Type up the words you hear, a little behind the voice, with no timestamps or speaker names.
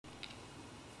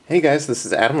Hey guys, this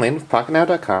is Adam Lane with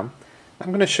Pocketnow.com. I'm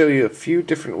going to show you a few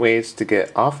different ways to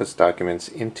get Office documents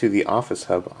into the Office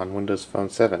Hub on Windows Phone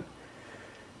 7.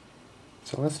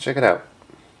 So let's check it out.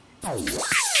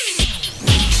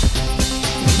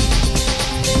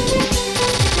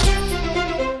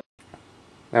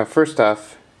 Now first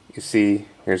off, you see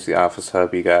here's the Office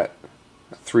Hub. You got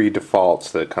 3 defaults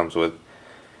that it comes with.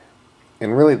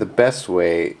 And really the best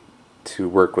way to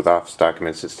work with Office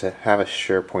documents is to have a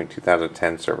SharePoint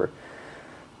 2010 server.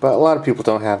 But a lot of people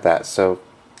don't have that, so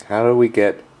how do we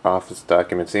get Office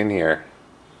documents in here?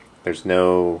 There's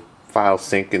no file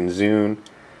sync in Zune.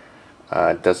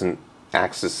 It doesn't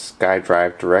access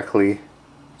SkyDrive directly.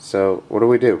 So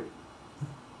what do?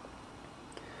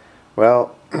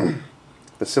 Well,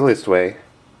 the silliest way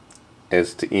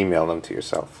is to email them to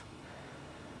yourself.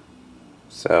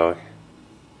 So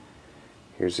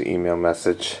here's the email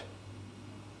message.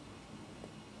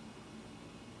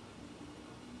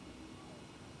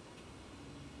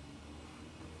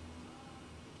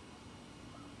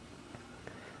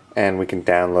 And we can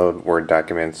download Word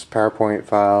documents, PowerPoint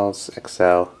files,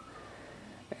 Excel,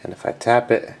 and if I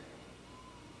tap it,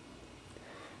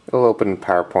 it'll open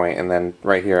PowerPoint, and then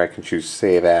right here I can choose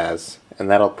Save As,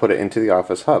 and that'll put it into the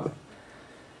Office Hub.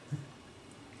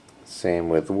 Same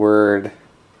with Word.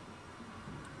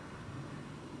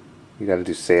 You gotta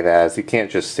do Save As. You can't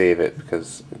just save it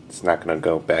because it's not gonna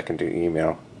go back into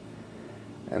email.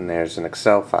 And there's an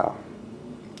Excel file.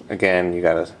 Again, you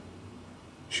gotta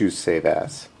choose Save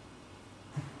As.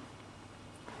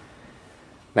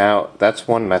 Now, that's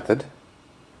one method.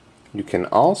 You can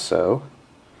also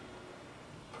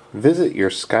visit your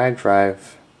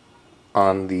SkyDrive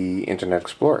on the Internet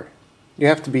Explorer. You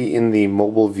have to be in the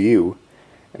mobile view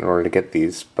in order to get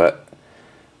these, but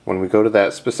when we go to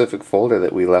that specific folder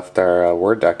that we left our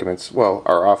Word documents, well,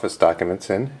 our Office documents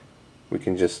in, we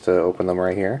can just open them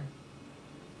right here.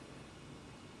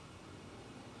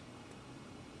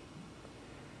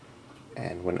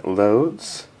 And when it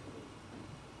loads,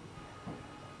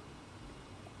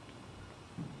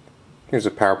 here's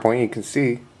a PowerPoint. You can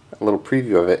see a little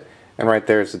preview of it, and right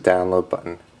there is the download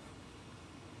button.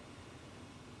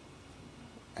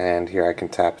 And here I can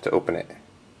tap to open it.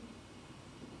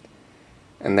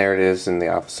 And there it is in the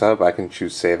Office Hub. I can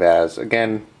choose Save As.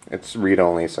 Again, it's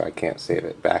read-only, so I can't save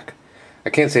it back. I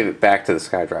can't save it back to the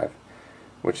SkyDrive,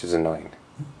 which is annoying.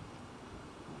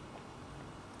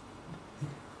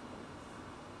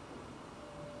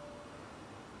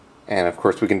 And of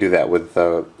course we can do that with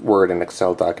Word and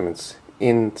Excel documents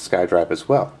in SkyDrive as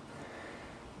well.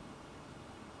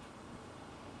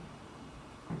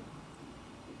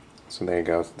 So there you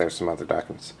go, there's some other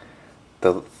documents.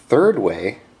 The third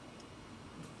way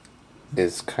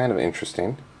is kind of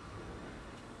interesting.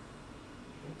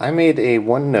 I made a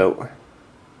OneNote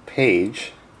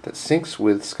page that syncs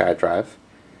with SkyDrive,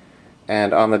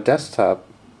 and on the desktop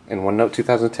in OneNote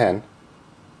 2010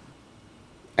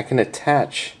 I can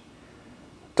attach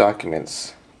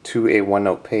documents to a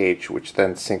OneNote page, which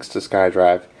then syncs to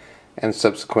SkyDrive and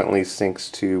subsequently syncs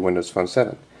to Windows Phone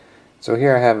 7. So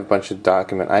here I have a bunch of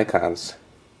document icons.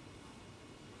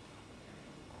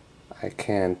 I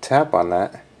can tap on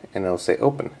that and it'll say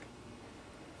open.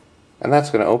 And that's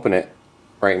going to open it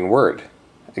right in Word.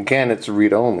 Again, it's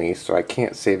read-only, so I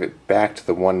can't save it back to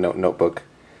the OneNote notebook,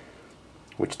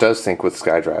 which does sync with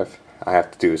SkyDrive. I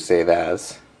have to do a Save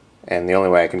As, and the only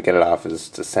way I can get it off is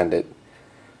to send it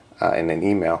in an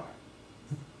email.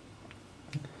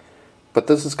 But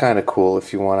this is kind of cool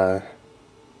if you want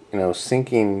to,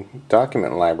 syncing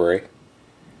document library.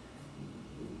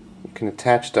 You can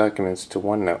attach documents to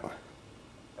OneNote.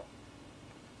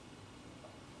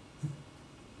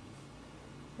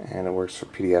 And it works for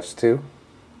PDFs too.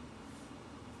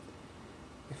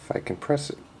 If I can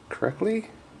press it correctly.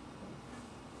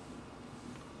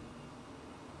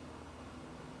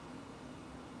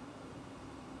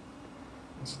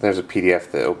 So there's a PDF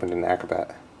that opened in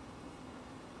Acrobat.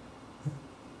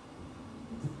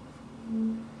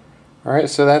 Alright,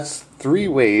 so that's 3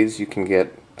 ways you can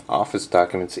get Office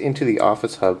documents into the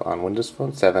Office Hub on Windows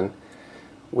Phone 7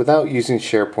 without using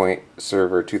SharePoint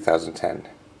Server 2010.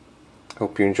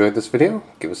 Hope you enjoyed this video.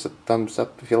 Give us a thumbs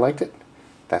up if you liked it.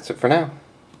 That's it for now.